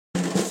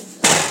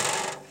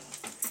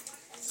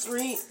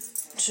3,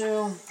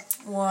 2,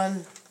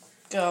 1,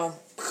 go.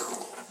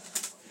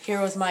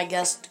 Here with my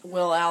guest,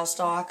 Will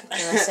Alstock. Did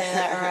I say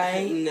that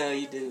right? No,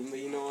 you didn't, but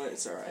you know what?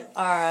 It's alright.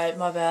 Alright,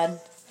 my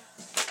bad.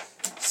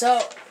 So,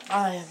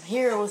 I am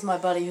here with my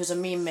buddy who's a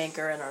meme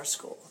maker in our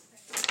school.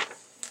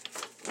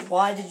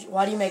 Why do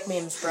you make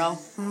memes, bro?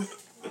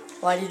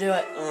 Why do you do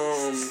it?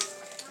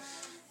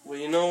 Well,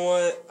 you know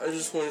what? I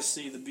just want to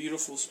see the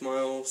beautiful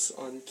smiles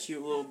on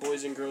cute little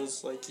boys and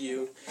girls like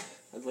you.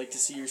 I'd like to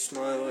see your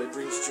smile. It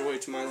brings joy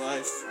to my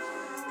life.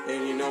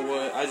 And you know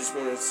what? I just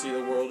want to see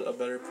the world a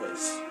better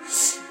place.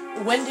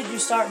 When did you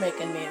start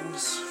making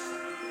memes?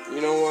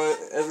 You know what?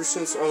 Ever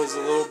since I was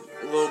a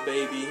little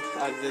baby,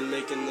 I've been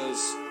making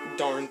those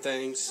darn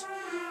things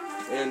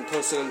and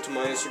posting them to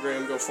my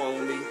Instagram. Go follow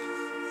me.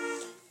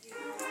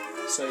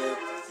 So yeah.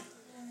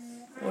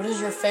 What is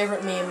your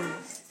favorite meme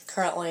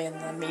currently in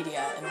the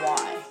media and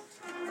why?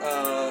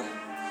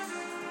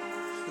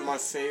 My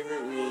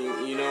favorite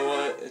meme, you know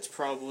what? It's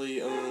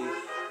probably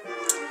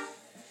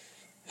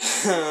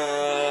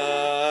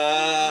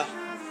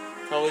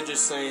probably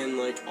just saying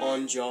like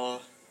on jaw.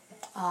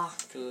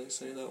 Because I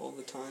say that all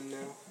the time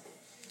now.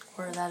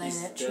 Or that ain't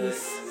it, dead.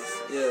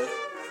 Chief. Yeah.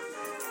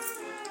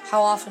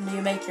 How often do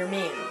you make your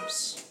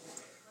memes?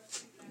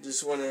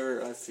 Just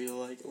whenever I feel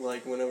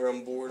like whenever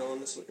I'm bored,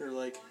 honestly, or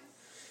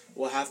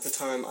well, half the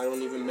time I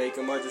don't even make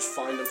them. I just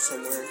find them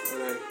somewhere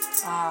and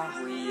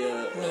I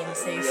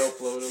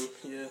re-upload them.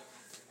 Yeah.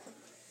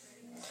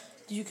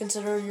 Do you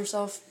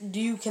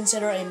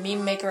consider a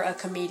meme maker a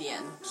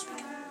comedian?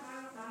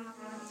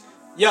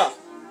 Yeah.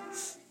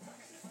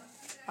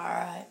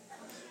 Alright.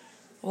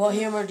 What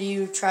humor do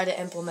you try to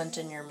implement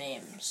in your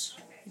memes?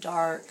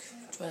 Dark,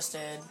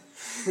 twisted,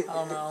 I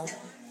don't know,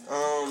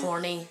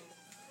 corny?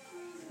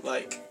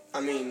 I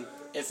mean,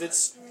 if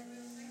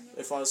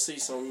I see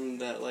something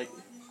that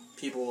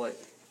people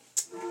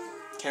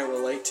can't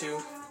relate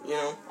to, you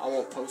know, I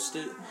won't post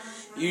it.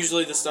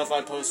 Usually the stuff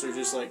I post are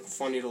just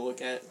funny to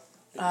look at.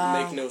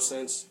 Make no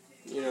sense,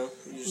 you know.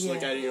 You just look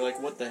at it and you're like,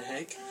 what the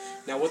heck?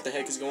 Now what the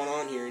heck is going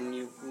on here? And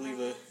you leave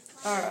a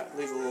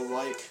little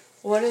like.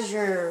 What is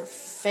your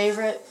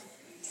favorite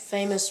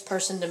famous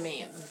person to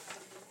meme?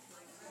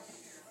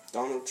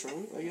 Donald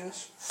Trump, I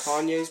guess.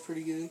 Kanye's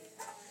pretty good.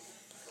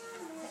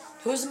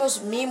 Who's the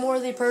most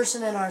meme-worthy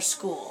person in our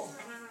school?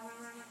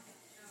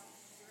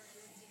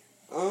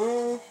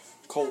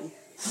 Colton.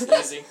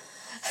 Easy.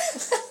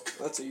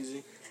 That's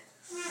easy.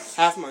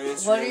 Half my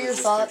Instagram What are your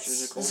thoughts?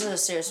 Pictures of This is a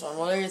serious one.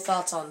 What are your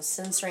thoughts on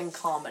censoring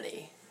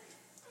comedy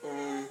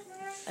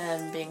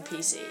and being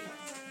PC?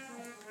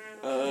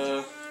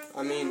 I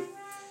mean,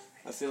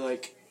 I feel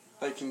like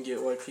I can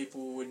get why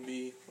people would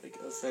be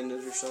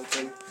offended or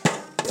something.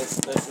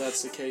 If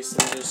that's the case,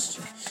 then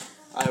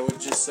I would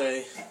just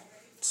say,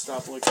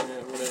 stop looking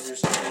at whatever's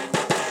saying.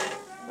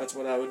 That's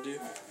what I would do.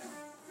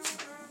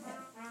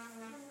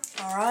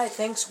 Alright,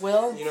 thanks,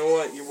 Will. You know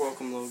what? You're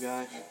welcome, little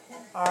guy.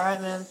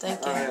 Alright, man.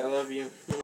 Thank you. Alright, I love you.